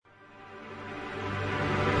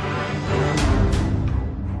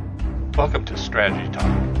Welcome to Strategy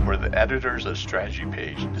Talk, where the editors of Strategy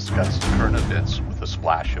Page discuss current events with a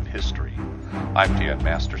splash of history. I'm Dan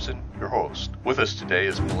Masterson, your host. With us today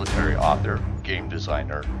is military author, game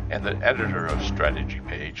designer, and the editor of Strategy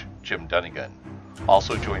Page, Jim Dunnigan.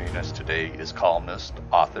 Also joining us today is columnist,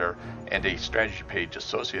 author, and a Strategy Page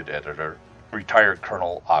associate editor, retired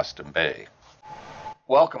Colonel Austin Bay.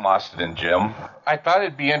 Welcome, Austin and Jim. I thought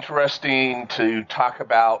it'd be interesting to talk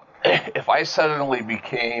about if I suddenly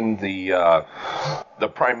became the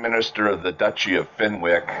Prime Minister of the Duchy of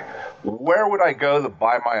Fenwick, where would I go to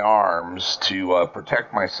buy my arms to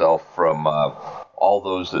protect myself from all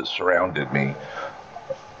those that surrounded me?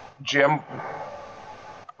 Jim?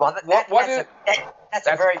 Well, that's a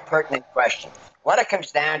very pertinent question. What it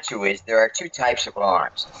comes down to is there are two types of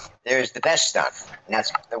arms. There's the best stuff, and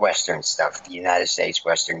that's the Western stuff, the United States,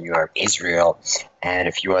 Western Europe, Israel, and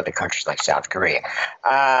a few other countries like South Korea.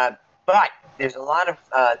 But there's a lot of,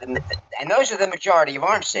 and those are the majority of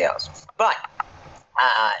arms sales. But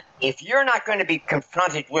if you're not going to be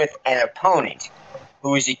confronted with an opponent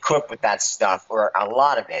who is equipped with that stuff, or a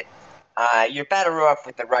lot of it, you're better off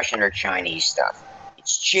with the Russian or Chinese stuff.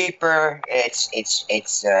 It's cheaper. It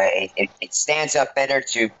stands up better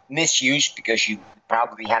to misuse because you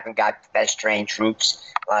probably haven't got the best trained troops.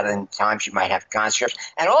 A lot of the times you might have conscripts.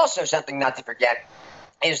 And also something not to forget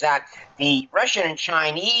is that the Russian and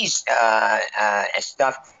Chinese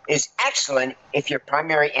stuff is excellent if your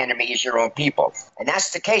primary enemy is your own people. And that's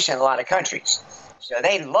the case in a lot of countries. So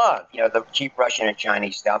they love, the cheap Russian and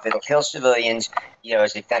Chinese stuff. It'll kill civilians,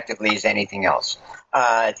 as effectively as anything else.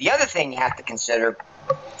 The other thing you have to consider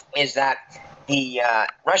is that the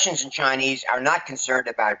Russians and Chinese are not concerned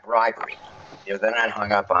about bribery. They're not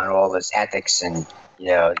hung up on all this ethics and,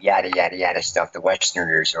 yada, yada, yada stuff the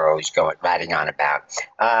Westerners are always ratting on about.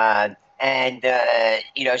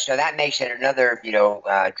 So that makes it another,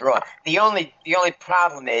 draw. The only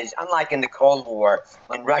problem is, unlike in the Cold War,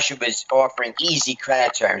 when Russia was offering easy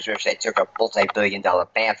credit terms, which they took a multi-billion-dollar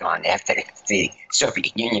bath on after the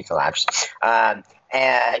Soviet Union collapsed,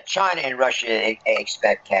 China and Russia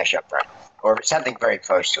expect cash up front, or something very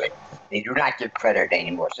close to it. They do not give credit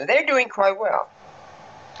anymore. So they're doing quite well.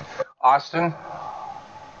 Austin?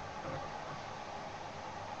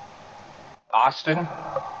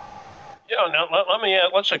 Yeah, now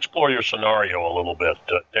let's explore your scenario a little bit,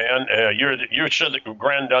 Dan. You said the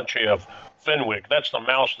Grand Duchy of Fenwick. That's the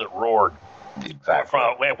mouse that roared. Exactly.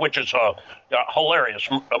 Which is a hilarious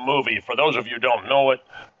movie. For those of you who don't know it,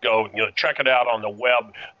 go check it out on the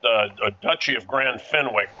web. The Duchy of Grand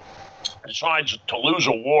Fenwick decides to lose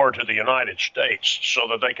a war to the United States so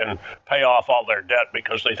that they can pay off all their debt,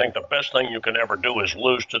 because they think the best thing you can ever do is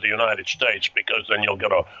lose to the United States, because then you'll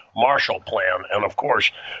get a Marshall Plan. And of course,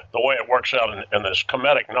 the way it works out in this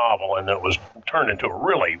comedic novel, and it was turned into a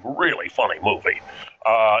really, really funny movie,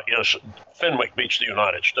 is Fenwick beats the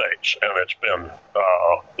United States, and it's been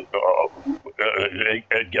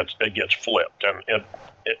it gets flipped, and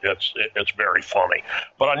it's very funny.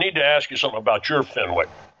 But I need to ask you something about your Fenwick,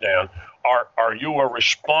 Dan. Are you a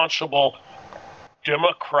responsible,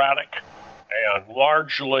 democratic, and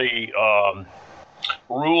largely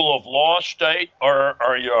rule of law state, or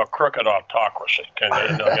are you a crooked autocracy?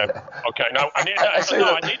 Okay, now I need to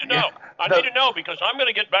know. I need to know, because I'm going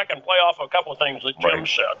to get back and play off a couple of things that Jim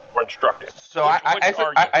said were instructive. So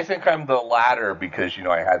I think I'm the latter, because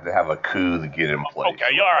I had to have a coup to get in place.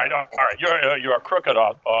 Okay, all right. You're a crooked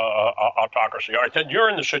autocracy. All right, then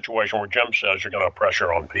you're in the situation where Jim says you're going to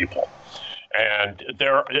pressure on people, and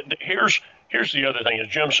here's the other thing: is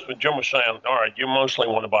Jim was saying, all right, you mostly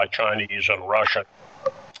want to buy Chinese and Russian.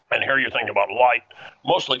 And here you're thinking about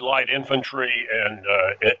mostly light infantry and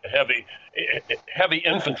heavy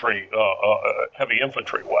infantry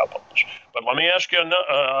weapons. But let me ask you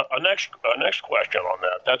a next question on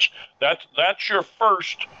that. That's your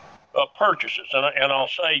first purchases, and I'll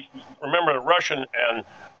say, remember, the Russian and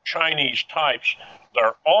Chinese types,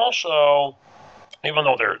 they're also, even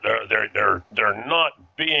though they're not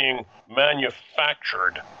being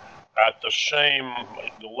manufactured at the same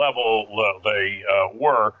level they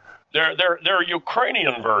were. They're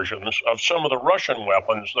Ukrainian versions of some of the Russian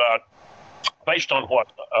weapons that, based on what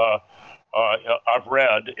I've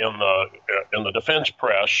read in the defense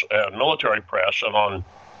press and military press, and on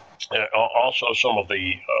also some of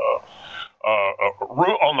the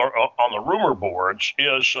on the rumor boards,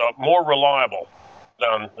 is more reliable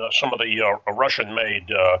than some of the Russian-made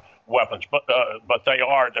weapons. But they're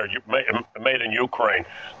made in Ukraine.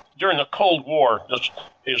 During the Cold War,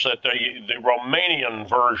 is that the Romanian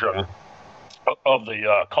version of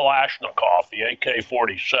the Kalashnikov, the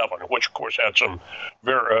AK-47, which of course had some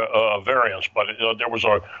variants, but there was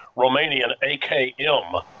a Romanian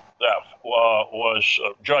AKM that was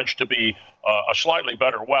judged to be a slightly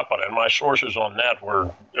better weapon, and my sources on that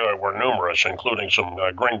were numerous, including some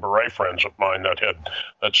Green Beret friends of mine that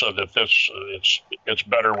said that it's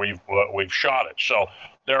better. We've shot it. So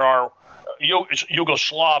there are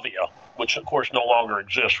Yugoslavia, which of course no longer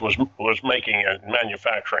exists, was making and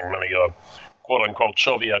manufacturing many quote unquote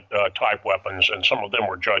Soviet type weapons, and some of them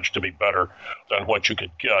were judged to be better than what you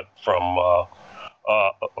could get from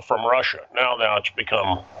Russia. Now it's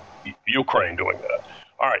become Ukraine doing that.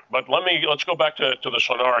 All right, but let's go back to the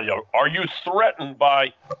scenario. Are you threatened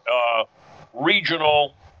by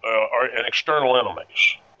regional and external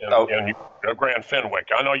enemies in Grand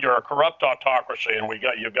Fenwick? I know you're a corrupt autocracy, and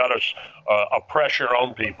you got us oppress your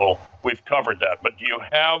own people. We've covered that, but do you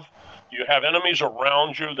have enemies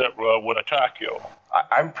around you that would attack you?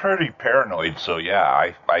 I'm pretty paranoid, so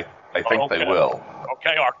yeah, I think they will.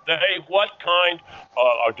 Okay, are they what kind?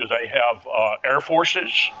 Do they have air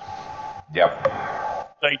forces? Yep.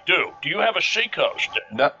 They do. Do you have a seacoast?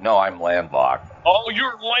 No, I'm landlocked. Oh,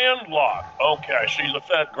 you're landlocked. Okay, see,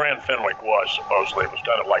 the Grand Fenwick was supposedly, it was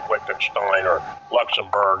kind of like Liechtenstein or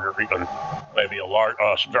Luxembourg or even maybe a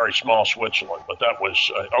very small Switzerland. But that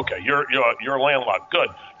was okay. You're landlocked.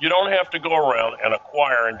 Good. You don't have to go around and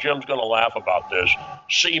acquire. And Jim's going to laugh about this.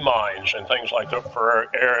 Sea mines and things like that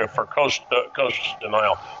for coast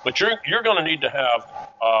denial. But you're going to need to have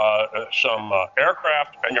some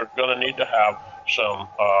aircraft, and you're going to need to have some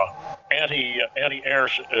anti-air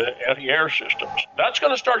systems. That's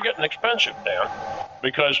going to start getting expensive, Dan,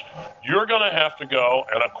 because you're going to have to go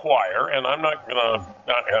and acquire. And I'm not going to.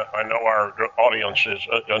 I know our audience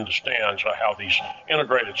understands how these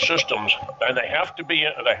integrated systems, and they have to be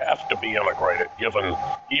integrated. Given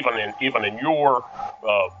even in your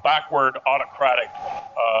backward autocratic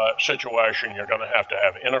situation, you're going to have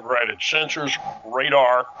integrated sensors,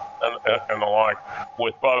 radar, and the like,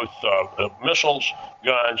 with both missiles,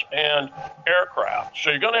 guns, and aircraft. So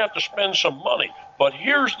you're going to have to spend some money. But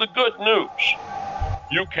here's the good news.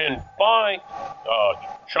 You can buy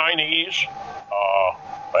Chinese,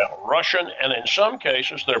 Russian, and in some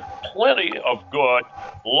cases, there are plenty of good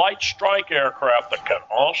light strike aircraft that can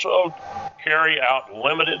also carry out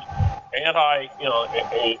limited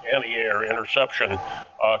anti-air interception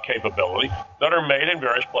capability that are made in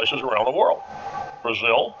various places around the world.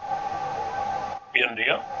 Brazil,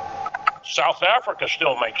 India, South Africa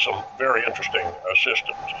still makes some very interesting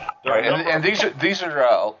systems. Right, and these are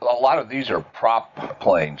a lot of these are prop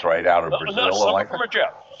planes, right, out of Brazil. No, some of them are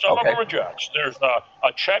jets. Some of them are jets. There's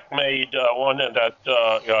a Czech-made one that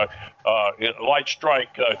light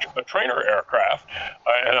strike trainer aircraft,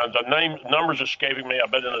 and the numbers escaping me. I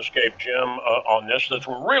bet it escaped Jim on this. That's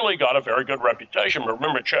really got a very good reputation.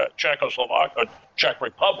 Remember, Czech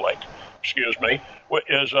Republic, excuse me,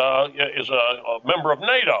 is a member of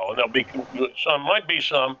NATO, and there'll be might be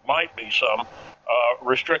some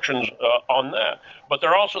restrictions on that. But there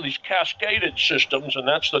are also these cascaded systems, and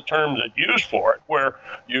that's the term that's used for it, where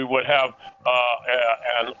you would have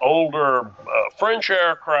an older French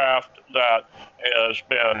aircraft that has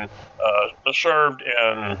been served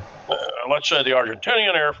in, let's say, the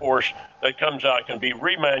Argentinian Air Force, that comes out, can be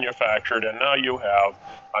remanufactured, and now you have,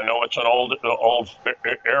 I know it's an old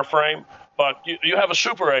airframe, but you have a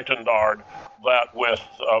Super Étendard that with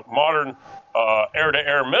modern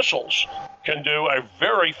air-to-air missiles can do a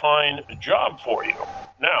very fine job for you.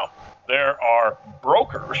 Now, there are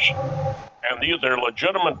brokers, and they're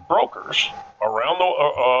legitimate brokers around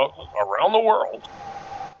the world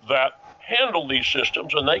that handle these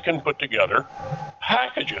systems, and they can put together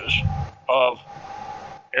packages of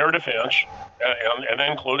air defense and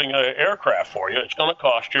including an aircraft for you. It's going to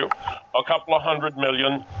cost you a couple of $100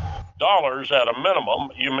 million at a minimum.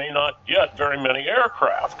 You may not get very many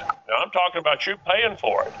aircraft. Now, I'm talking about you paying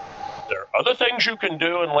for it. There are other things you can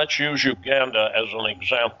do, and let's use Uganda as an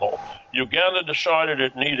example. Uganda decided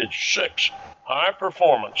it needed 6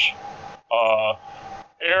 high-performance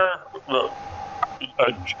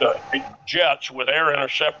jets with air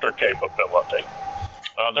interceptor capability.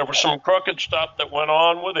 There was some crooked stuff that went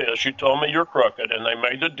on with this. You told me you're crooked, and they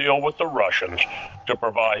made the deal with the Russians to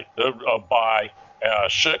buy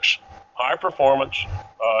 6 high-performance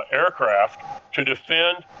aircraft to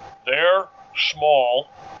defend their small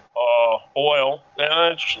oil,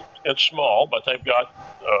 and it's small, but they've got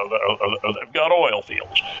oil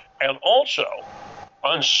fields, and also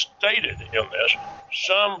unstated in this,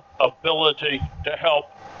 some ability to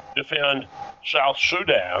help defend South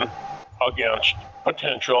Sudan against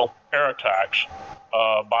potential air attacks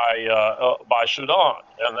by Sudan,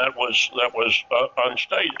 and that was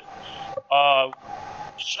unstated.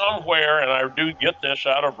 Somewhere, and I do get this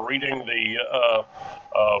out of reading the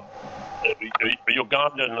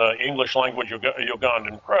Ugandan English language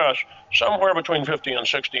Ugandan press, somewhere between $50 and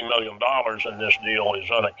 $60 million in this deal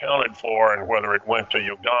is unaccounted for, and whether it went to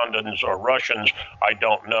Ugandans or Russians, I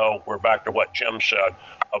don't know. We're back to what Jim said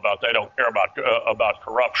about they don't care about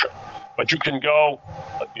corruption. But you can go,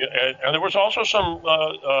 and there was also some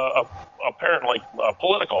apparently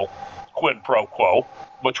political quid pro quo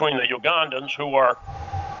between the Ugandans, who are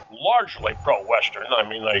largely pro-Western. I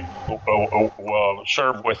mean, they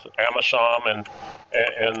serve with AMISOM and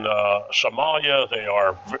Somalia. They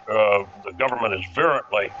are the government is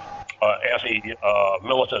virulently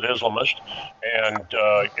anti-militant Islamist, and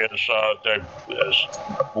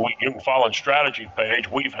you can follow on strategy page.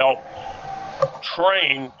 We've helped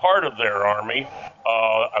train part of their army,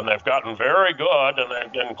 and they've gotten very good,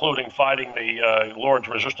 and including fighting the Lord's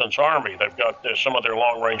Resistance Army. They've got some of their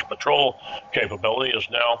long-range patrol capability is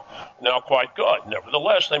now quite good.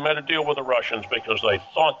 Nevertheless, they made a deal with the Russians because they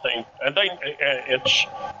thought it's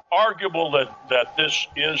arguable that this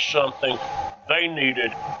is something they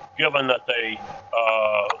needed, given that the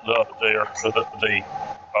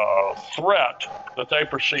threat that they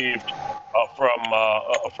perceived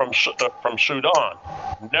from Sudan.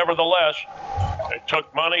 Nevertheless, it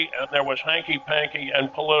took money, and there was hanky-panky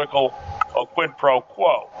and political quid pro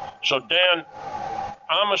quo. So, Dan,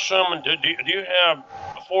 I'm assuming, do you have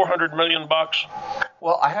 $400 million?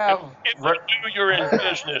 Well, I have. If you do, you're in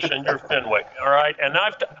business and you're Fenwick, all right. And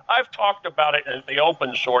I've talked about it in the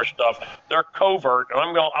open source stuff. They're covert,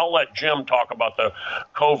 and I'll let Jim talk about the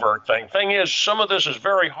covert thing. Thing is, some of this is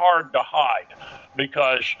very hard to hide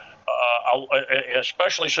because,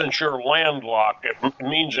 especially since you're landlocked, it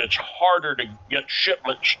means it's harder to get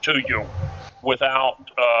shipments to you without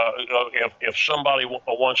if somebody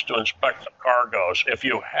wants to inspect the cargoes. If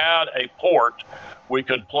you had a port, we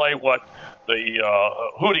could play what the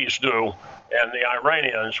Houthis do and the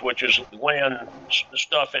Iranians, which is land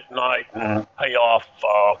stuff at night and pay off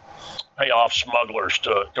smugglers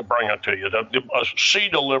to bring it to you. The sea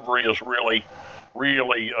delivery is really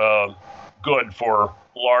good for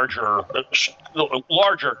larger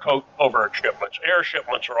covert shipments. Air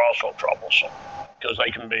shipments are also troublesome because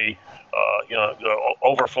they can be,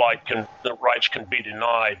 the the rights can be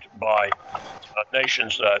denied by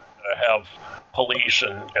nations that have police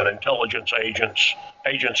and intelligence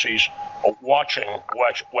agencies watching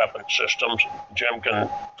weapon systems. Jim can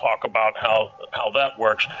talk about how that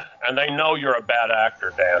works, and they know you're a bad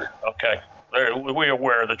actor, Dan. Okay. We're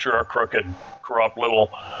aware that you're a crooked, corrupt little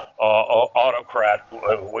autocrat.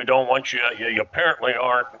 We don't want you. You apparently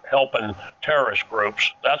aren't helping terrorist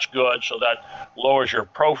groups. That's good, so that lowers your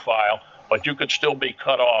profile. But you could still be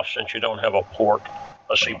cut off since you don't have a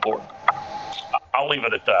seaport. I'll leave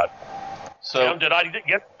it at that. So, Jim, did I get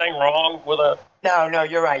anything wrong with that? No,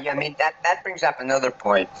 you're right. I mean, that brings up another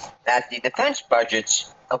point, that the defense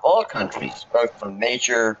budgets of all countries, both from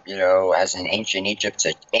major, as in ancient Egypt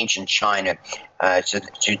to ancient China, to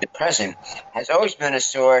the present, has always been a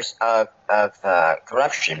source of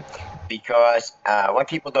corruption, because what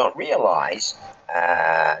people don't realize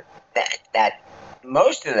that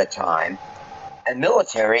most of the time, a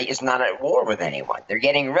military is not at war with anyone. They're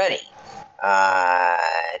getting ready.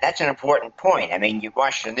 That's an important point. I mean, you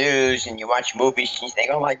watch the news and you watch movies and you think,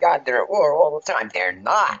 oh my God, they're at war all the time. They're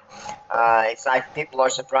not. It's like people are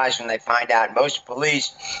surprised when they find out most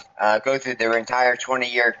police go through their entire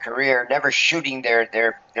 20-year career never shooting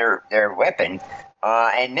their weapon,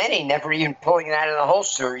 and many never even pulling it out of the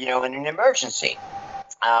holster, in an emergency.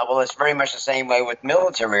 Well, it's very much the same way with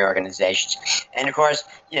military organizations. And, of course,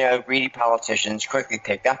 greedy politicians quickly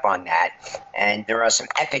picked up on that. And there are some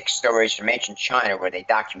epic stories from ancient China where they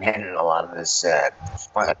documented a lot of this,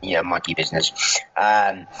 monkey business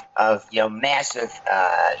of, massive,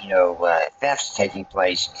 thefts taking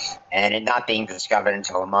place and it not being discovered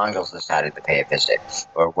until the Mongols decided to pay a visit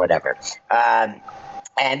or whatever.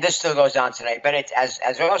 And this still goes on today, but it's,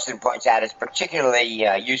 as Austin points out, it's particularly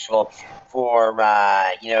useful for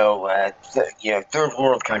third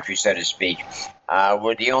world countries, so to speak,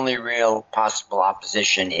 where the only real possible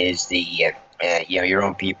opposition is the your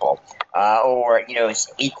own people, or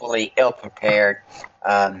it's equally ill prepared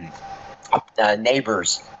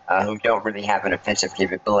neighbors who don't really have an offensive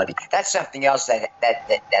capability. That's something else that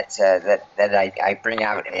I bring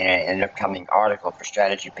out in an upcoming article for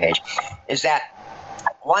Strategy Page, is that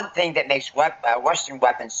one thing that makes Western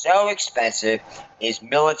weapons so expensive is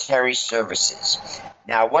military services.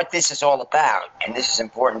 Now, what this is all about, and this is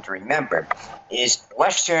important to remember, is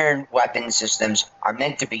Western weapon systems are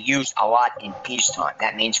meant to be used a lot in peacetime.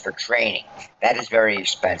 That means for training. That is very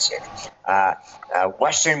expensive.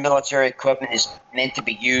 Western military equipment is meant to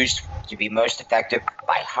be used to be most effective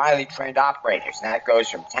by highly trained operators. And that goes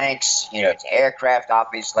from tanks, to aircraft,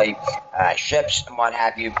 obviously, ships, and what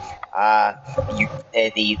have you.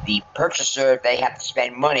 The purchaser, they have to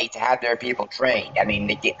spend money to have their people trained. I mean,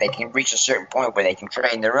 they can reach a certain point where they can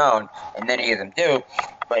train their own, and many of them do.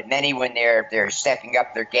 But many, when they're stepping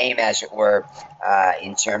up their game, as it were,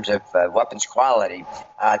 in terms of weapons quality,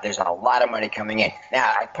 there's a lot of money coming in.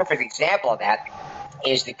 Now, a perfect example of that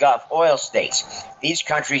is the Gulf oil states. These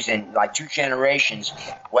countries in like 2 generations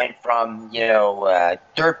went from,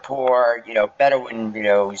 dirt poor, Bedouin,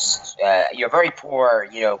 very poor,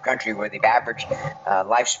 country where the average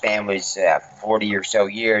lifespan was 40 or so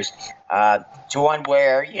years, to one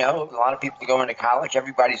where, a lot of people are going to college,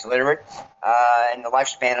 everybody's literate, and the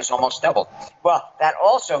lifespan is almost doubled. Well, that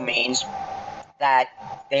also means that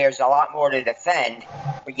there's a lot more to defend,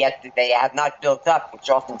 but yet they have not built up, which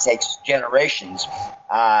often takes generations,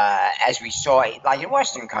 as we saw, like in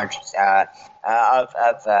Western countries, of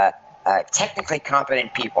technically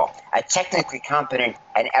competent people, technically competent,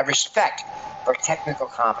 and a respect for technical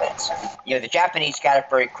competence. The Japanese got it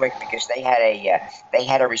very quick because they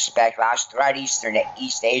had a respect throughout East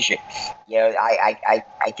Asia. I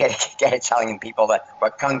get it telling people that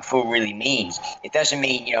what kung fu really means. It doesn't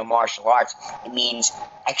mean martial arts. It means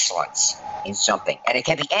excellence in something, and it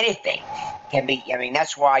can be anything. It can be. I mean,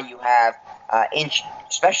 that's why you have.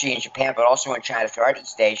 Especially in Japan, but also in China, throughout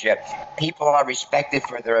East Asia, people are respected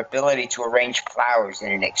for their ability to arrange flowers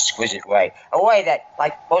in an exquisite way, a way that,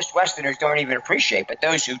 like, most Westerners don't even appreciate. But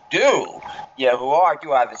those who do,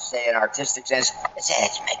 do have, say, an artistic sense.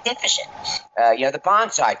 It's magnificent. The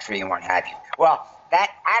bonsai tree and what have you. Well,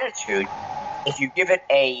 that attitude, if you give it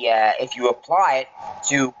if you apply it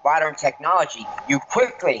to modern technology, you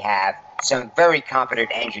quickly have some very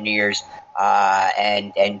competent engineers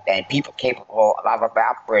and people capable of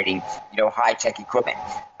operating, high-tech equipment.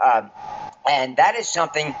 And that is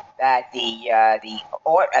something that the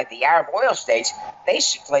Arab oil states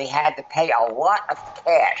basically had to pay a lot of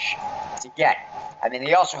cash to get. I mean,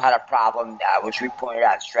 they also had a problem, which we pointed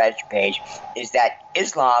out on the strategy page, is that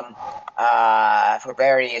Islam, for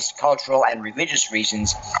various cultural and religious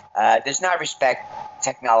reasons, does not respect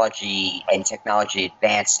technology and technology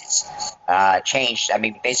advances. Changed. I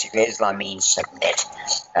mean, basically, Islam means submission.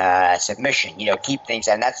 Keep things,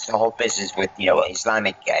 and that's the whole business with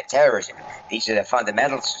Islamic terrorism. These are the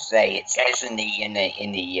fundamentals who say it says in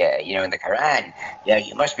the Quran,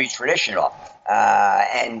 you must be traditional,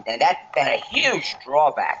 and that had a huge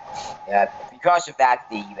drawback. Because of that,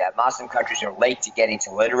 the Muslim countries are late to getting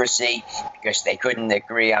to literacy because they couldn't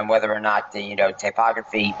agree on whether or not the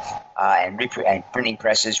typography and printing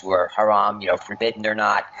presses were haram, forbidden or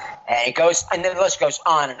not, and the list goes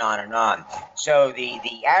on and on and on. So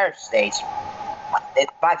the Arab states.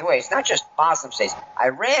 By the way, it's not just Muslim states.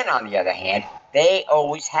 Iran, on the other hand, they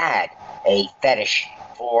always had a fetish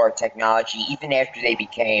for technology, even after they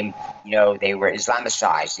became, they were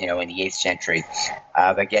Islamicized, in the 8th century,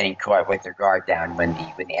 by getting caught with their guard down when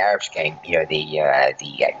the Arabs came. The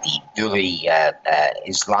newly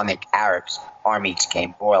Islamic Arabs armies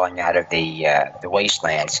came boiling out of the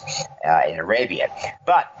wastelands in Arabia,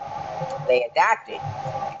 but they adapted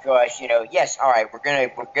because yes, all right, we're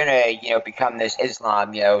gonna become this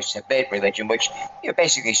Islam Sabbate religion, which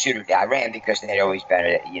basically suited Iran because they had always been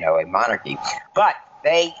a monarchy, but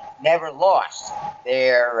they never lost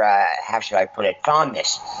their how should I put it,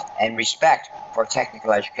 fondness and respect for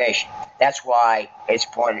technical education. That's why it's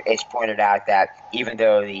pointed out that even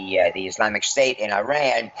though the Islamic State in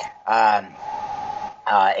Iran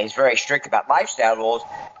is very strict about lifestyle rules,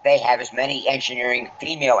 they have as many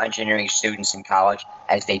female engineering students in college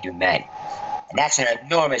as they do men. And that's an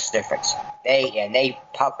enormous difference. They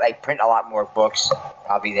print a lot more books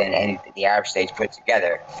probably than any of the Arab states put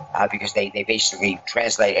together because they basically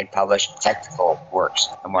translate and publish technical works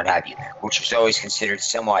and what have you, which was always considered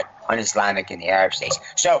somewhat un-Islamic in the Arab states.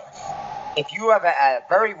 So if you have a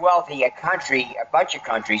very wealthy country, a bunch of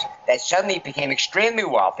countries that suddenly became extremely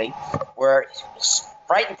wealthy, were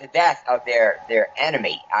frightened to death of their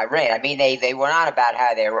enemy, Iran. I mean, they went on about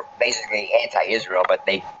how they were basically anti-Israel, but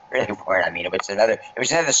they really weren't. I mean, it was another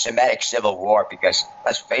Semitic civil war because,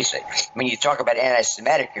 let's face it, when you talk about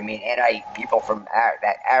anti-Semitic, you mean anti-people from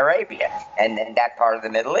Arabia and that part of the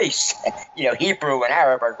Middle East. Hebrew and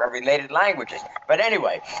Arab are related languages. But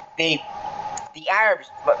anyway, the Arabs,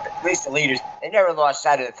 at least the leaders, they never lost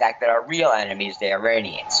sight of the fact that our real enemy is the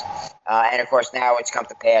Iranians. And of course, now it's come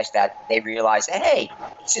to pass that they realize that, hey,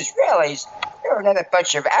 these Israelis, they're they're another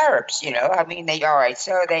bunch of Arabs, I mean, all right,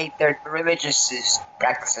 so their religious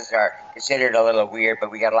practices are considered a little weird, but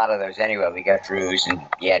we got a lot of those anyway. We got Druze and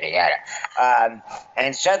yada yada.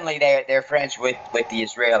 And suddenly they're friends with the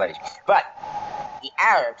Israelis. But the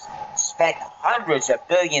Arabs spent hundreds of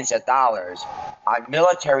billions of dollars on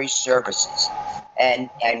military services. And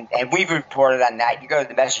we've reported on that. You go to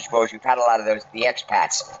the message boards, we've had a lot of those, the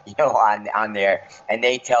expats, on there, and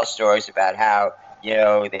they tell stories about how,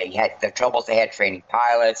 they had the troubles they had training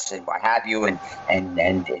pilots and what have you, and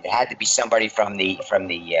it had to be somebody from the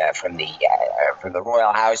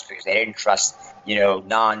royal house because they didn't trust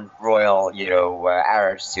non-royal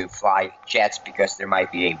Arabs to fly jets because there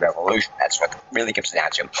might be a revolution. That's what it really comes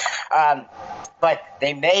down to. But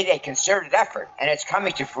they made a concerted effort, and it's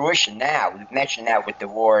coming to fruition now. We've mentioned that with the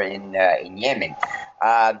war in Yemen.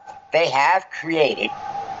 They have created,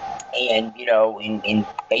 and in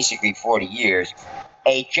basically 40 years,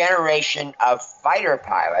 a generation of fighter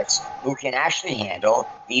pilots who can actually handle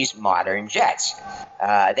these modern jets.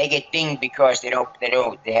 They get dinged because they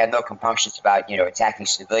have no compunctions about attacking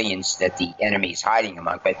civilians that the enemy is hiding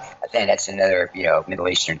among. But then that's another Middle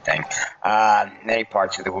Eastern thing. Many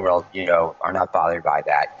parts of the world are not bothered by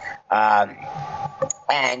that.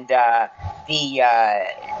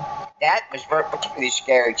 That was particularly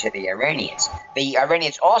scary to the Iranians. The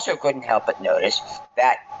Iranians also couldn't help but notice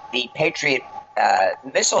that the Patriot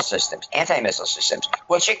missile systems, anti-missile systems,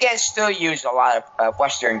 which again still use a lot of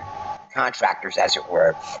Western contractors, as it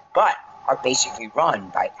were, but are basically run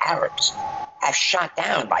by Arabs, have shot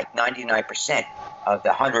down like 99% of the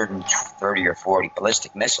 130 or 40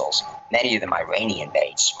 ballistic missiles, many of them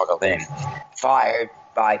Iranian-made, smuggled in, fired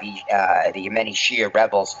by the Yemeni Shia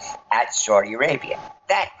rebels at Saudi Arabia.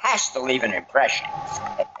 That has to leave an impression.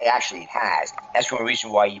 It actually has. That's one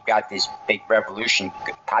reason why you've got this big revolution,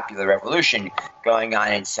 popular revolution going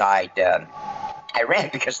on inside Iran,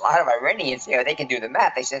 because a lot of Iranians, they can do the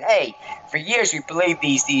math. They said, hey, for years we believed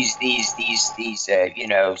these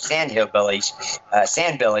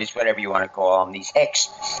sand billies, whatever you want to call them, these hicks,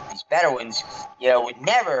 these Bedouins, would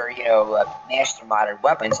never, master modern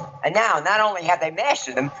weapons. And now, not only have they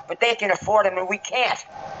mastered them, but they can afford them and we can't.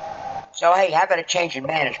 So, hey, how about a change in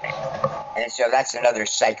management? And so that's another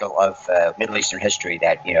cycle of Middle Eastern history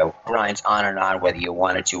that, grinds on and on, whether you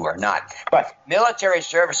wanted to or not. But military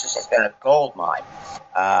services has been a gold mine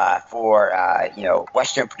for,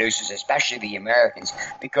 Western producers, especially the Americans,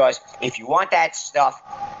 because if you want that stuff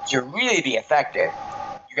to really be effective,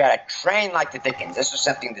 you got to train like the Dickens. This was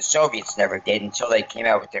something the Soviets never did until they came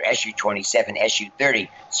out with their Su-27, Su-30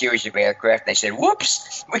 series of aircraft. They said,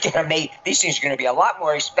 whoops, we got to make these things are going to be a lot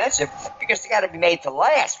more expensive because they got to be made to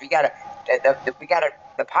last. The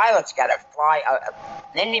pilots got to fly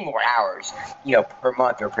many more hours, per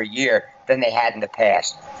month or per year than they had in the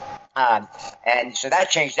past. And so that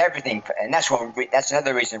changed everything, and that's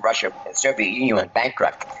another reason Russia, the Soviet Union, went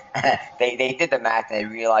bankrupt. They did the math and they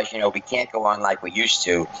realized, we can't go on like we used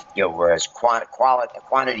to. Whereas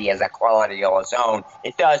quantity has that quality on its own.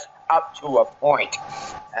 It does up to a point,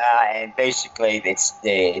 and basically it's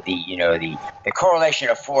the correlation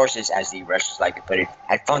of forces, as the Russians like to put it,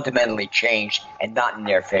 had fundamentally changed and not in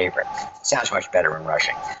their favor. It sounds much better in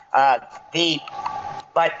Russian.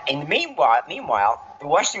 But in the meanwhile, the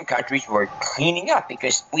Western countries were cleaning up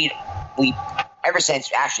because we ever since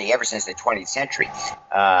the 20th century,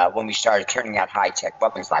 when we started turning out high-tech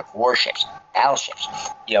weapons like warships, battleships,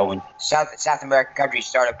 when South American countries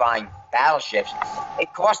started buying battleships,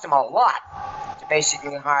 it cost them a lot to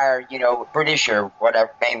basically hire, British or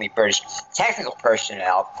whatever, mainly British technical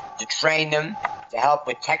personnel to train them, to help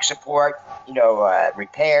with tech support,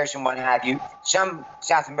 repairs and what have you. Some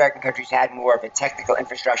South American countries had more of a technical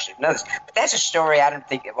infrastructure than others. But that's a story I don't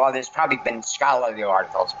think, there's probably been scholarly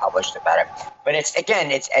articles published about it. But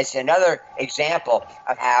it's another example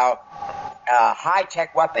of how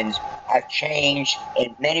high-tech weapons have changed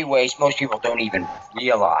in many ways most people don't even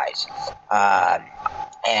realize.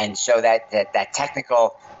 And so that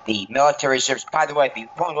technical, the military service. By the way, the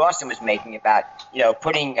point Austin was making about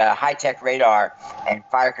putting high-tech radar and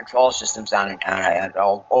fire control systems on an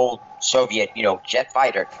old Soviet jet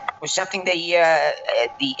fighter was something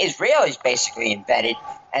the Israelis basically invented.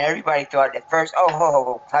 And everybody thought at first,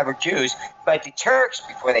 clever Jews. But the Turks,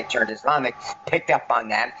 before they turned Islamic, picked up on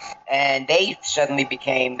that. And they suddenly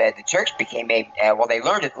became, the Turks became they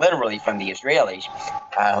learned it literally from the Israelis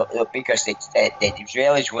because the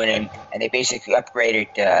Israelis went in and they basically upgraded,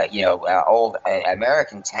 old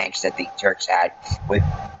American tanks that the Turks had with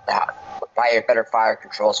better fire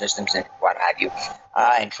control systems and what have you,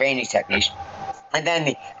 and training techniques. And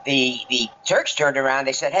then the Turks turned around.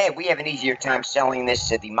 They said, hey, we have an easier time selling this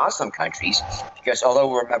to the Muslim countries because although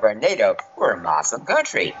we're a member of NATO, we're a Muslim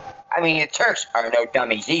country. I mean, the Turks are no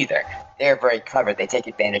dummies either. They're very clever. They take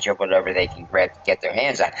advantage of whatever they can get their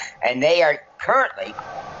hands on. And they are currently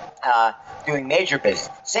doing major business.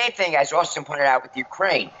 Same thing as Austin pointed out with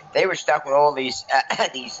Ukraine. They were stuck with all these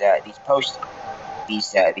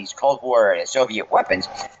Cold War Soviet weapons,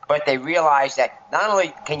 but they realized that not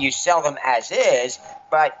only can you sell them as is,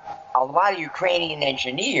 but a lot of Ukrainian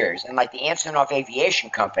engineers, and like the Antonov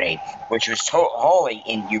Aviation Company, which was wholly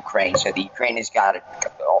in Ukraine, so the Ukrainians got it,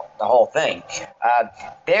 the whole thing.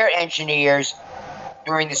 Their engineers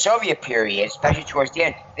during the Soviet period, especially towards the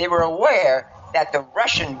end, they were aware that the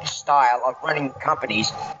Russian style of running companies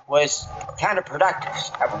was counterproductive,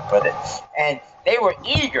 I would put it. And they were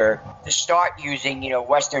eager to start using,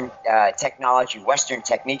 Western technology, Western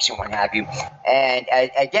techniques, and what have you. And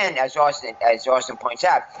again, as Austin points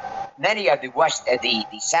out, many of the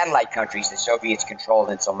satellite countries the Soviets controlled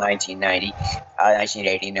until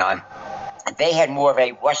 1989, they had more of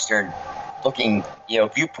a Western-looking,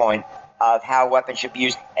 viewpoint of how weapons should be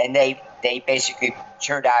used, and they basically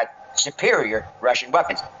turned out superior Russian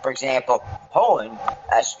weapons. For example, Poland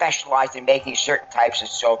specialized in making certain types of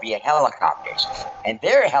Soviet helicopters, and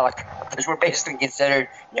their helicopters were basically considered,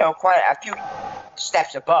 quite a few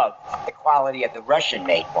steps above the quality of the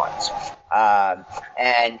Russian-made ones.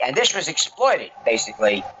 And this was exploited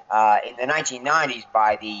basically in the 1990s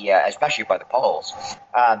by especially by the Poles.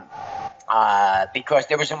 Because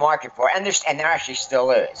there was a market for it, and there actually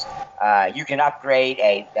still is. You can upgrade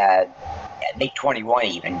a MiG-21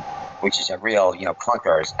 even, which is a real,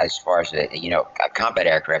 clunker as far as a combat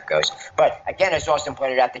aircraft goes. But again, as Austin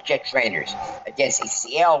pointed out, the jet trainers. Again, it's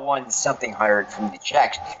the AL-1 something hundred from the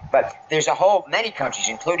Czechs. But there's many countries,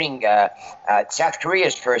 including South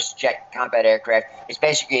Korea's first jet combat aircraft, is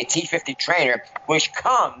basically a T-50 trainer, which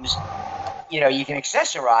comes. You can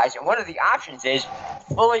accessorize, and one of the options is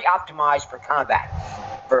fully optimized for combat,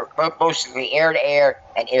 for mostly air-to-air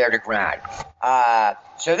and air-to-ground.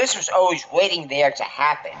 So this was always waiting there to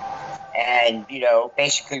happen. And,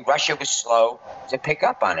 basically Russia was slow to pick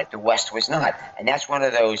up on it. The West was not. And that's one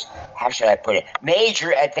of those, how should I put it,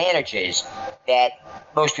 major advantages that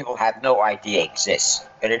most people have no idea exists.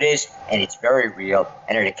 But it is, and it's very real,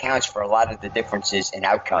 and it accounts for a lot of the differences in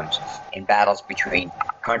outcomes in battles between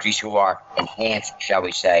countries who are enhanced, shall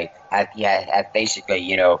we say, have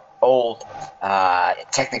basically, old,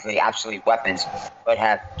 technically obsolete weapons, but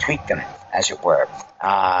have tweaked them, as it were.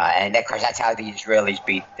 And of course, that's how the Israelis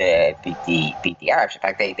beat the Arabs. In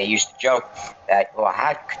fact, they used to joke that, well,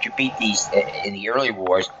 how could you beat these in the early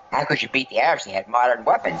wars? How could you beat the Arabs? They had modern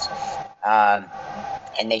weapons.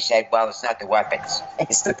 And they said, well, it's not the weapons,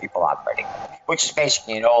 it's the people operating, which is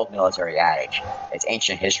basically an old military adage. It's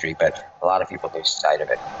ancient history, but a lot of people lose sight of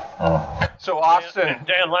it. So, Austin.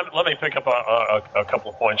 Dan, let me pick up a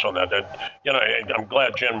couple of points on that. I'm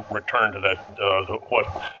glad Jim returned to that, what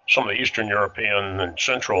some of the Eastern European and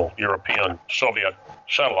Central European Soviet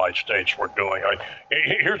satellite states were doing.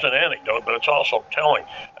 Here's an anecdote, but it's also telling.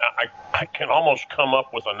 I can almost come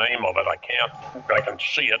up with the name of it. I can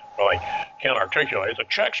see it, but I can't articulate it. The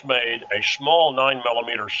Czechs made a small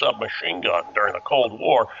 9mm submachine gun during the Cold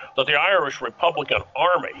War that the Irish Republican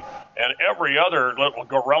Army and every other little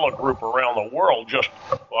guerrilla group around the world just,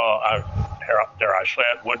 dare I say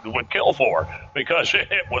it, would kill for, because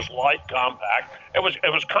it was light, compact. It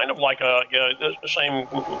was kind of like the same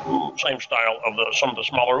style of some of the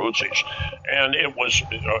smaller Uzis, and it was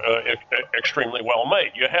extremely well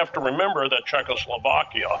made. You have to remember that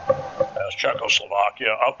Czechoslovakia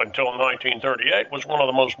up until 1938 was one of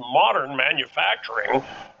the most modern manufacturing.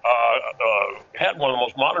 Had one of the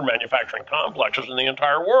most modern manufacturing complexes in the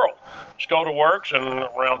entire world. Skoda Works and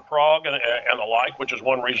around Prague and the like, which is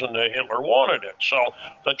one reason that Hitler wanted it. So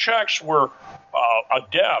the Czechs were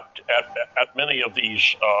adept at many of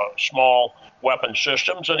these small weapon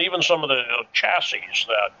systems, and even some of the chassis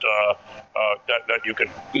that you could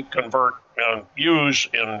convert and use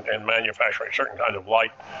in manufacturing certain kind of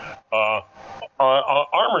light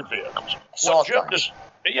armored vehicles.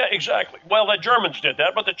 Yeah, exactly. Well, the Germans did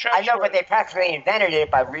that, but the Czechs. I know, but they practically invented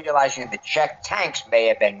it by realizing the Czech tanks may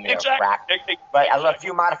have been crap. But a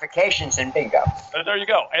few modifications and bingo. There you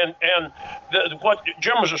go. And what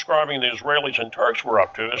Jim was describing the Israelis and Turks were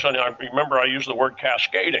up to is, and I remember I used the word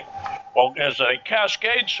cascading. Well, as they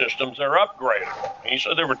cascade systems, they're upgraded. He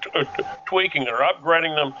said they were tweaking, they're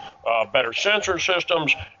upgrading them, better sensor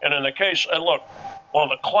systems, and in the case, and look,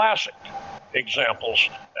 one of the classic examples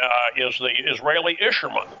is the Israeli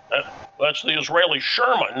Isherman. That's the Israeli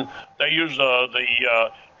Sherman. They use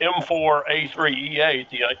the M4A3E8,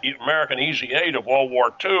 the American Easy 8 of World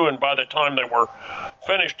War II, and by the time they were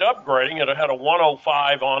finished upgrading it, it had a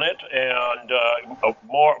 105 on it and a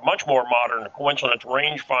much more modern coincidence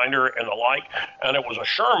rangefinder and the like, and it was a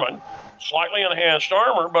Sherman, slightly enhanced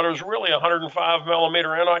armor, but it was really a 105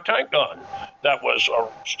 millimeter anti-tank gun that was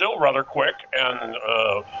still rather quick and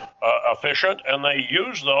efficient, and they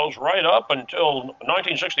used those right up until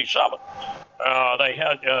 1967. They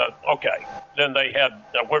had Then they had.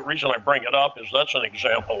 What reason I bring it up is that's an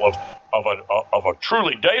example of a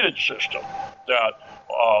truly dated system that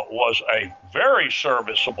was a very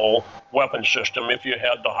serviceable weapon system if you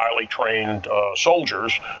had the highly trained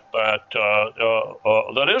soldiers that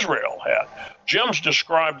Israel had. Jim's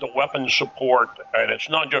described the weapon support, and it's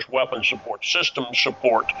not just weapon support, system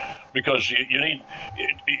support, because you need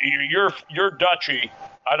your duchy.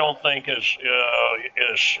 I don't think is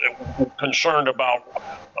concerned about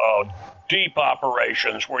deep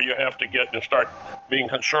operations where you have to get and start being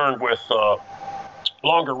concerned with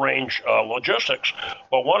longer range logistics.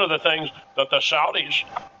 But one of the things that the Saudis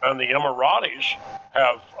and the Emiratis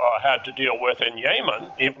have had to deal with in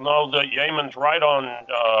Yemen, even though the Yemen's right on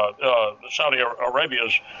Saudi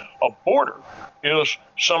Arabia's border, is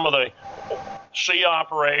some of the sea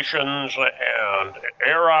operations and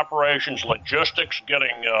air operations, logistics,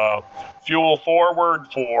 getting fuel forward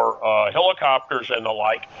for helicopters and the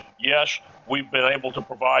like. Yes, we've been able to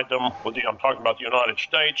provide them with I'm talking about the United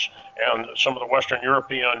States and some of the Western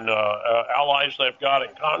European allies they've got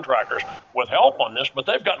and contractors with help on this, but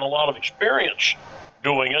they've gotten a lot of experience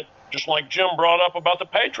doing it, just like Jim brought up about the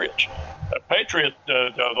Patriots.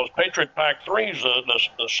 Those Patriot PAC-3s,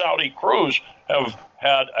 the Saudi crews have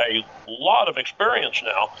had a lot of experience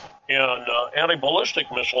now in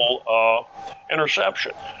anti-ballistic missile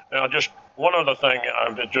interception. Now, just one other thing,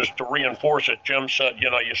 just to reinforce it, Jim said, you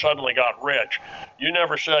suddenly got rich. You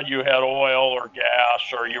never said you had oil or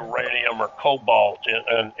gas or uranium or cobalt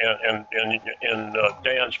in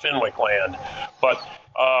Dan's Fenwick land. But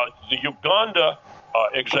the Uganda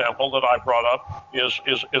example that I brought up is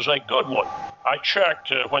a good one. I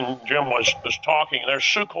checked when Jim was talking. There's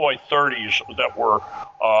Sukhoi 30s that were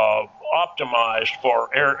optimized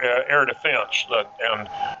for air defense. And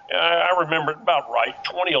I remember about right.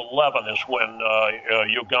 2011 is when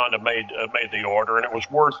Uganda made the order, and it was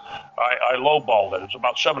worth. I lowballed it. It's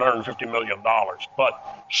about $750 million.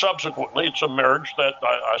 But subsequently, it's emerged that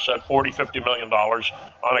I said $40-50 million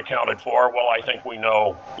unaccounted for. Well, I think we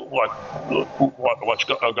know what's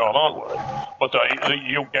going on with it. But the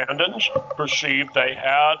Ugandans perceived they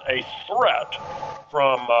had a threat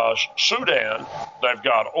from Sudan. They've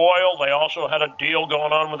got oil. They also had a deal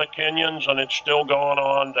going on with the Kenyans, and it's still going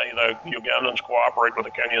on. The Ugandans cooperate with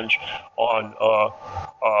the Kenyans on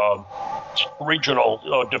regional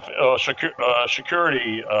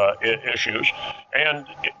security issues. And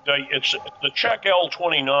the Czech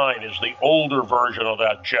L-29 is the older version of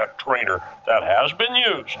that jet trainer that has been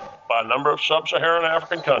used by a number of sub-Saharan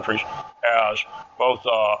African countries as both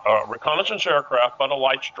a reconnaissance aircraft but a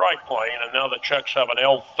light strike plane, and now the Czechs have an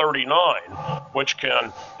L-39, which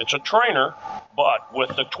it's a trainer, but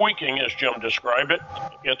with the tweaking, as Jim described it,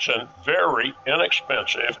 it's a very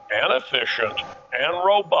inexpensive and efficient and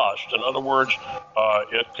robust. In other words,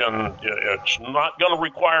 it's not going to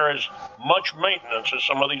require as much maintenance as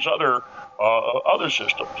some of these other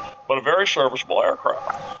systems, but a very serviceable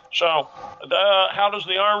aircraft. So how does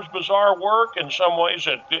the Arms Bazaar work? In some ways,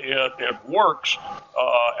 it works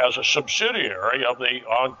as a subsidiary of the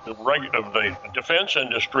defense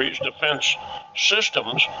industries, defense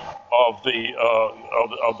systems of the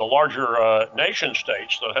larger nation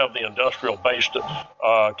states that have the industrial base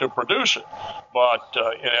to produce it. But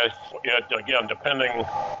again, depending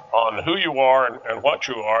on who you are and what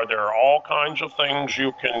you are, there are all kinds of things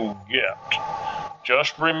you can get.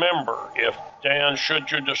 Just remember,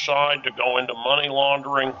 should you decide to go into money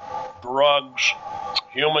laundering, drugs,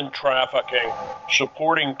 human trafficking,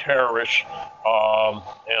 supporting terrorists,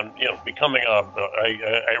 and becoming a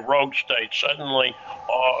rogue state, suddenly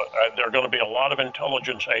there are going to be a lot of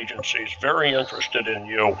intelligence agencies very interested in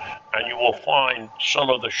you, and you will find some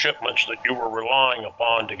of the shipments that you were relying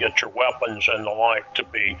upon to get your weapons and the like to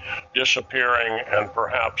be disappearing, and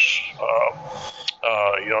perhaps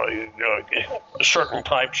certain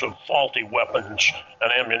types of faulty weapons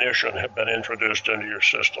and ammunition have been introduced into your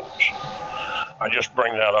systems. I just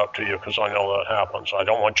bring that up to you because I know that happens. I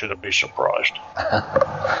don't want you to be surprised.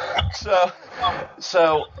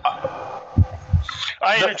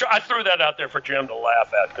 I threw that out there for Jim to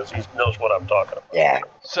laugh at because he knows what I'm talking about. Yeah.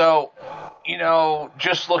 So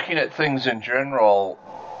Just looking at things in general,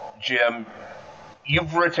 Jim,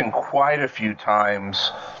 you've written quite a few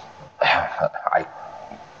times.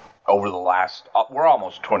 Over the last, we're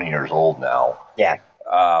almost 20 years old now. Yeah.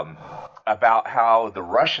 About how the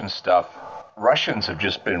Russians have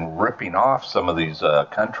just been ripping off some of these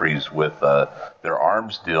countries with their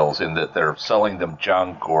arms deals, in that they're selling them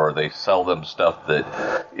junk, or they sell them stuff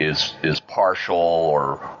that is partial,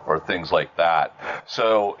 or things like that.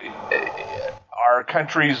 So are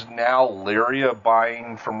countries now leery of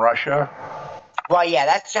buying from Russia? Well, yeah,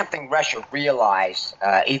 that's something Russia realized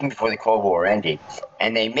even before the Cold War ended,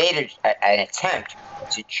 and they made an attempt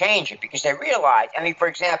to change it because they realized. I mean, for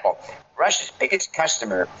example, Russia's biggest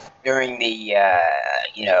customer during the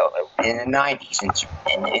in the 90s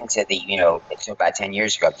and into the until about 10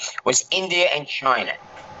 years ago was India and China.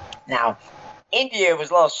 Now, India was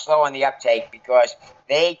a little slow on the uptake because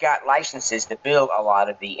they got licenses to build a lot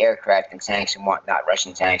of the aircraft and tanks and whatnot,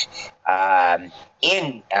 Russian tanks,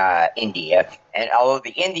 in India. And although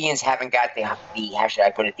the Indians haven't got the how should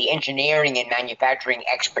I put it, the engineering and manufacturing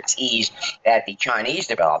expertise that the Chinese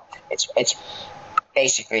developed, it's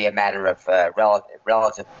basically a matter of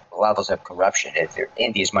relative levels of corruption.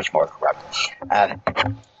 India is much more corrupt.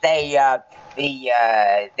 They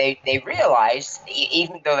realized,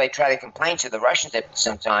 even though they try to complain to the Russians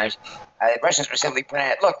sometimes, the Russians were simply pointing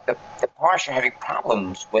out, look, the parts you're having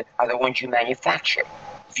problems with are the ones you manufacture.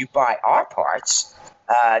 If you buy our parts,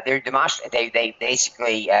 they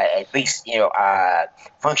basically at least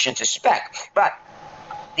function to spec. But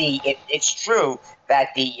it's true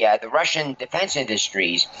that the Russian defense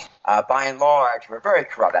industries, by and large, were very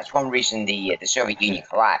corrupt. That's one reason the Soviet Union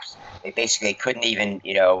collapsed. They basically couldn't even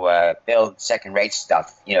build second-rate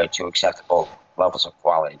stuff to acceptable levels of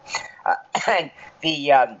quality, and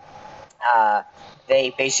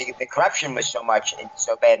the corruption was so much and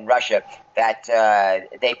so bad in Russia that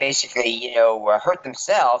they basically hurt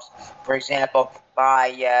themselves. For example,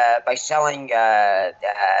 by selling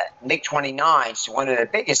MiG-29s to one of the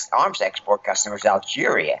biggest arms export customers,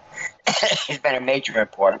 Algeria. It's been a major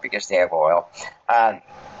important because they have oil.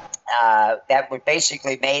 That were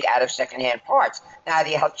basically made out of secondhand parts. Now,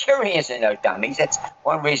 the Algerians are no dummies. That's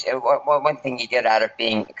one reason. One thing you get out of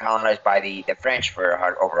being colonized by the French for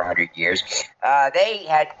over 100 years.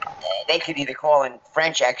 They could either call in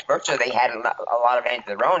French experts, or they had a lot of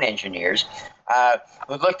their own engineers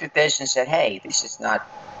who looked at this and said, "Hey, this is not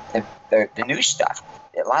the new stuff.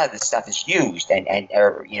 A lot of this stuff is used and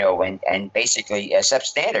basically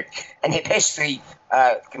substandard." And they basically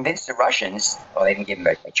convinced the Russians, well, they didn't give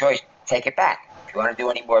them a choice, take it back. If you want to do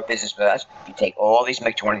any more business with us, you take all these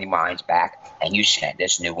MiG-29 mines back and you send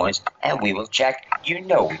us new ones, and we will check. We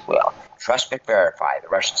will. Trust but verify, the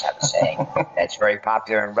Russians have a saying. That's very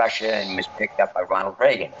popular in Russia and was picked up by Ronald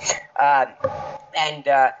Reagan.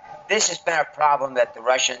 This has been a problem that the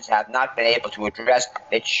Russians have not been able to address.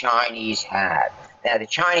 The Chinese have. Now, the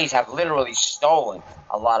Chinese have literally stolen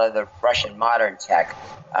a lot of the Russian modern tech.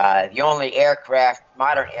 The only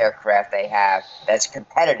modern aircraft they have that's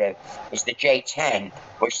competitive is the J-10,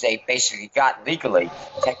 which they basically got legally,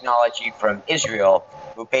 technology from Israel,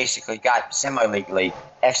 who basically got semi-legally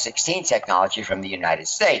F-16 technology from the United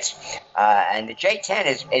States. And the J-10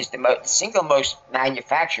 is the single most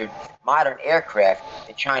manufactured modern aircraft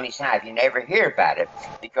the Chinese have. You never hear about it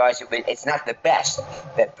because it's not the best.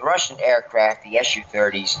 The Russian aircraft, the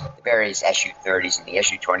Su-30s, the various Su-30s and the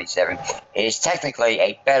Su-27, is technically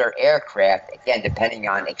a better aircraft, again, depending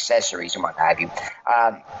on accessories and what have you.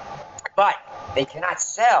 But they cannot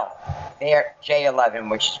sell their J-11,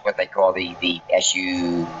 which is what they call the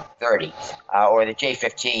Su-30, or the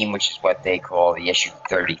J-15, which is what they call the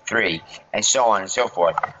Su-33, and so on and so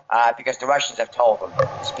forth, because the Russians have told them,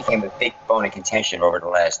 this became a big bone of contention over the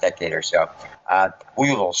last decade or so,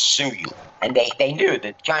 we will sue you. And they knew,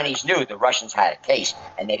 the Chinese knew the Russians had a case,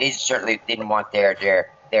 and they certainly didn't want their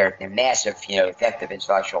massive, theft of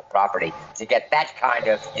intellectual property to get that kind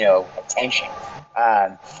of, attention.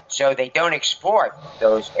 So they don't export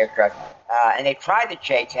those aircraft. And they tried the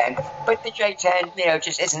J-10, but the J-10,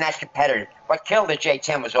 just isn't that competitive. What killed the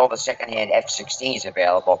J-10 was all the secondhand F-16s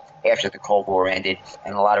available after the Cold War ended,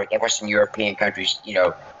 and a lot of Western European countries,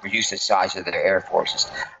 reduced the size of their air forces.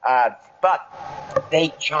 But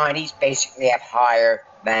the Chinese basically have higher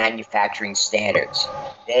manufacturing standards.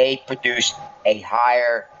 They produce a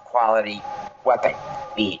higher quality weapon,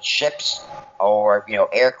 be it ships or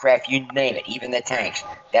aircraft, you name it, even the tanks.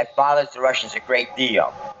 That bothers the Russians a great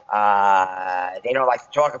deal. They don't like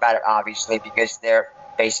to talk about it, obviously, because they're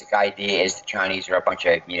basic idea is the Chinese are a bunch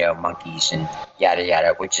of monkeys and yada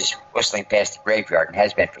yada, which is whistling past the graveyard and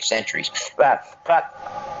has been for centuries.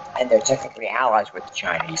 And they're technically allies with the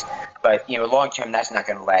Chinese, but long term that's not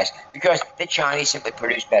going to last because the Chinese simply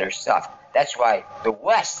produce better stuff. That's why the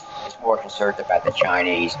West is more concerned about the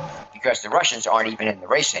Chinese because the Russians aren't even in the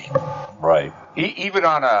race anymore. Right. Even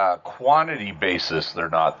on a quantity basis, they're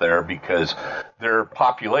not there because their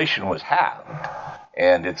population was halved.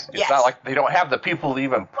 And it's not like they don't have the people to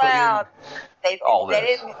even put in all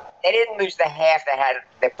this. They didn't lose the half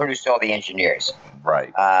that produced all the engineers.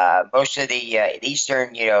 Right. Most of the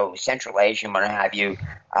Eastern, Central Asian, what have you,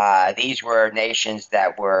 these were nations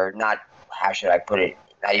that were not, how should I put it,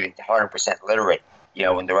 not even 100% literate,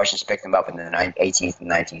 when the Russians picked them up in the 18th and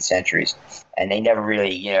 19th centuries. And they never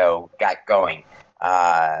really, got going.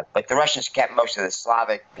 But the Russians kept most of the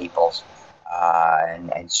Slavic peoples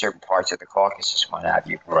and certain parts of the Caucasus, what have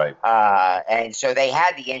you. Right. And so they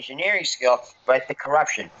had the engineering skill, but the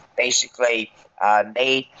corruption basically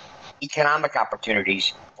made economic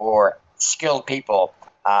opportunities for skilled people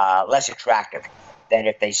less attractive than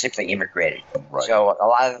if they simply immigrated. Right. So a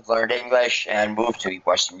lot of them learned English and moved to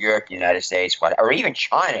Western Europe, the United States, or even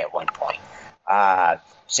China at one point,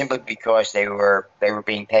 simply because they were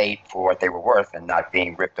being paid for what they were worth and not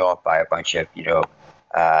being ripped off by a bunch of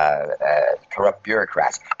corrupt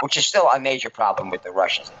bureaucrats, which is still a major problem with the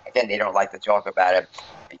Russians. Again, they don't like to talk about it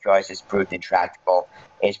because it's proved intractable.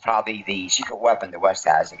 It's probably the secret weapon the West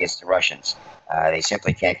has against the Russians. They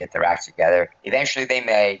simply can't get their acts together. Eventually they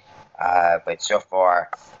may, but so far,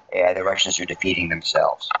 the Russians are defeating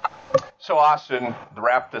themselves. So, Austin, to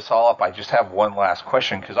wrap this all up, I just have one last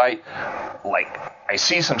question because I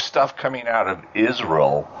see some stuff coming out of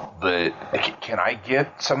Israel. Can I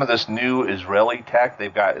get some of this new Israeli tech?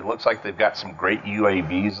 It looks like they've got some great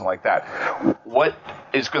UAVs and like that. What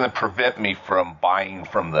is going to prevent me from buying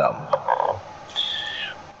from them?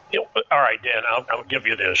 All right, Dan, I'll give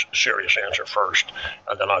you the serious answer first,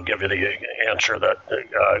 and then I'll give you the answer that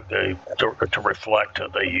to reflect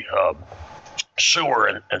the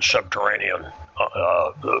sewer and subterranean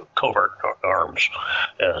the covert arms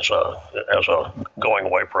as a going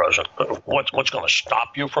away present. What's going to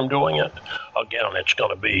stop you from doing it? Again, it's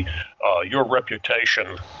going to be your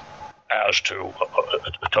reputation as to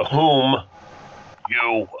whom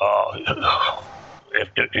you if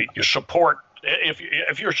you support.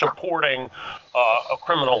 If you're supporting a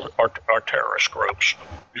criminal or terrorist groups,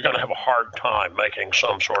 you're going to have a hard time making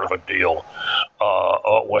some sort of a deal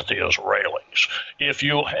with the Israelis. If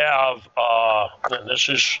you have, and this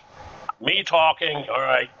is me talking, all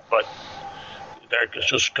right, but they're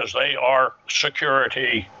just because they are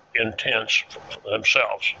security intense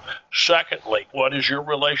themselves. Secondly, what is your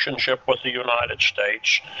relationship with the United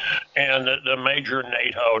States and the major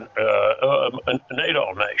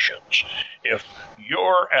NATO nations? If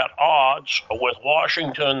you're at odds with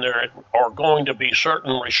Washington, there are going to be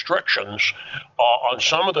certain restrictions on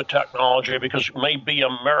some of the technology because it may be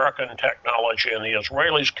American technology and the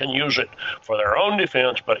Israelis can use it for their own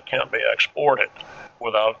defense, but it can't be exported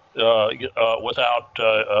without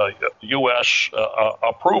U.S.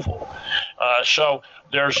 approval. So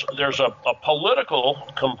there's a political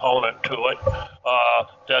component to it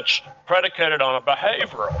that's predicated on a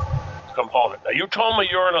behavioral component. Now, you told me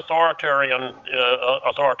you're an authoritarian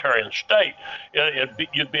state.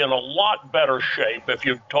 You'd be in a lot better shape if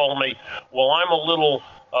you told me, well, I'm a little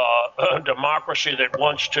democracy that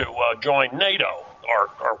wants to join NATO.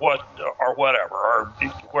 Or whatever, or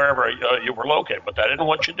wherever you were located, but that isn't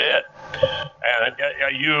what you did, and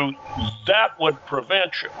that would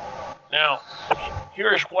prevent you. Now,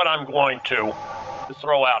 here's what I'm going to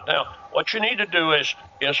throw out. Now, what you need to do is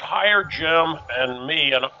hire Jim and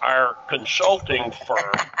me and our consulting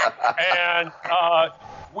firm, and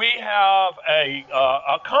we have a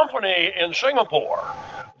company in Singapore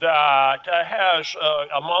that has,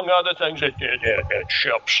 among other things, it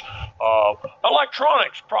ships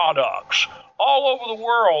electronics products all over the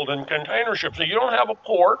world in container ships. So you don't have a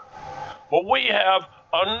port, but we have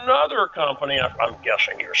another company. I'm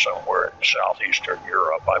guessing you're somewhere in southeastern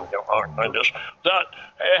Europe. I'm just that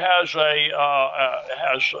has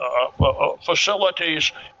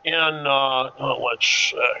facilities in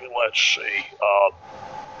let's see.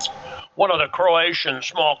 One of the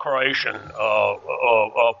small Croatian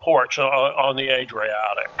ports on the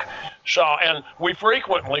Adriatic. So, and we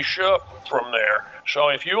frequently ship from there. So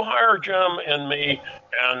if you hire Jim and me,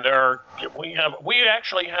 and we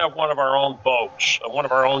actually have one of our own boats, one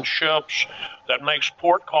of our own ships that makes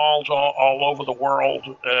port calls all over the world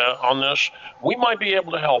on this, we might be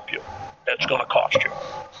able to help you. It's going to cost you.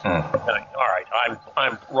 All right,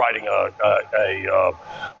 I'm writing a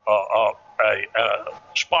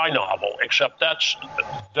spy novel, except that's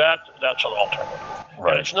an alternative,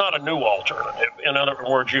 Right. and it's not a new alternative. In other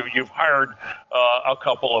words, you've hired a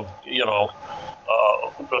couple of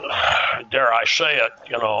dare I say it,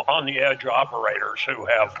 on the edge operators who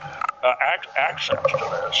have access to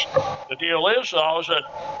this. The deal is, though, is that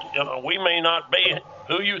we may not be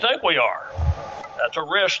who you think we are. That's a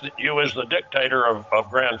risk that you, as the dictator of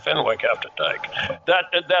Grand Fenwick, have to take.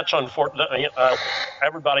 That's unfortunate.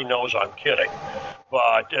 Everybody knows I'm kidding,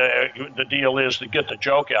 but the deal is, to get the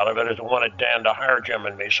joke out of it, is I wanted Dan to hire Jim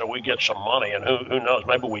and me so we get some money, and who knows,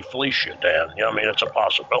 maybe we fleece you, Dan. It's a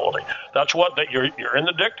possibility. That's you're in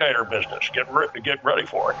the dictator business. Get ready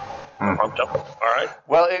for it. All right.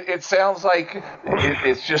 Well, it sounds like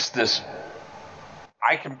it's just this.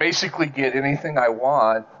 I can basically get anything I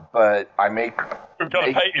want, but I'm going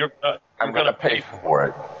to pay for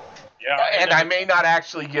it. Yeah, and I may not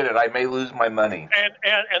actually get it. I may lose my money.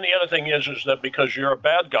 And the other thing is that because you're a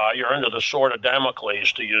bad guy, you're under the sword of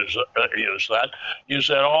Damocles, to use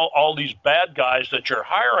that all these bad guys that you're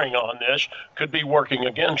hiring on this could be working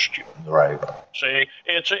against you. Right. See,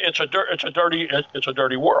 it's a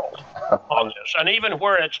dirty world on this, and even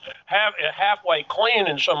where it's halfway clean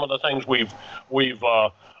in some of the things we've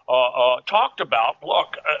talked about.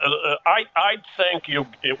 Look, I think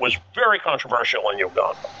it was very controversial in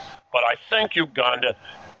Uganda. But I think Uganda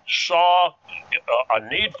saw a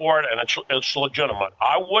need for it, and it's legitimate.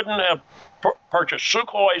 I wouldn't have purchased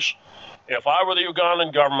Sukhois if I were the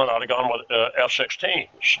Ugandan government. I'd have gone with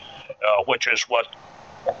F-16s, which is what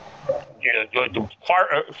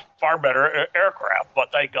far better aircraft.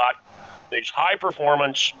 But they got these high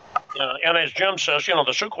performance, and as Jim says, the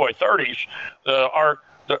Sukhoi 30s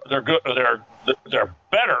they're good. They're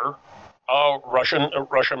better.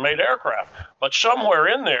 Russian-made aircraft, but somewhere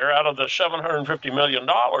in there, out of the $750 million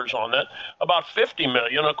on that, about $50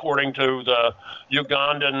 million, according to the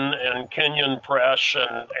Ugandan and Kenyan press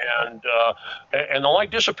and the like,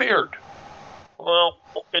 disappeared. Well,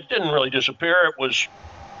 it didn't really disappear. It was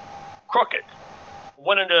crooked.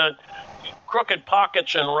 Went into crooked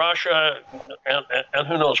pockets in Russia and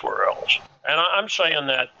who knows where else. And I'm saying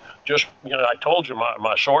that just, I told you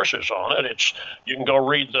my sources on it. You can go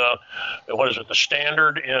read the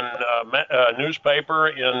Standard in newspaper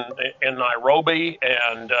in Nairobi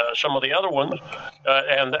and some of the other ones,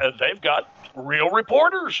 and they've got real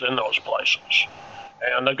reporters in those places.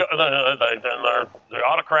 And the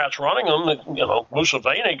autocrats running them,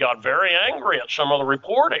 Museveni got very angry at some of the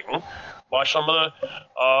reporting by some of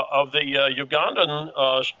the Ugandan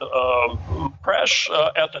press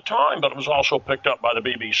at the time, but it was also picked up by the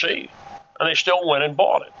BBC, and they still went and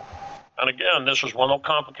bought it. And again, this is one of the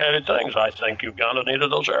complicated things. I think Uganda needed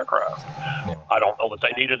those aircraft. I don't know that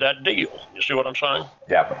they needed that deal. You see what I'm saying?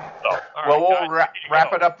 Yeah. So, we'll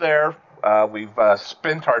wrap it up there. We've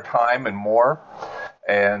spent our time and more,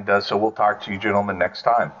 and so we'll talk to you gentlemen next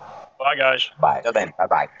time. Bye, guys. Bye. Till then.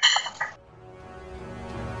 Bye-bye.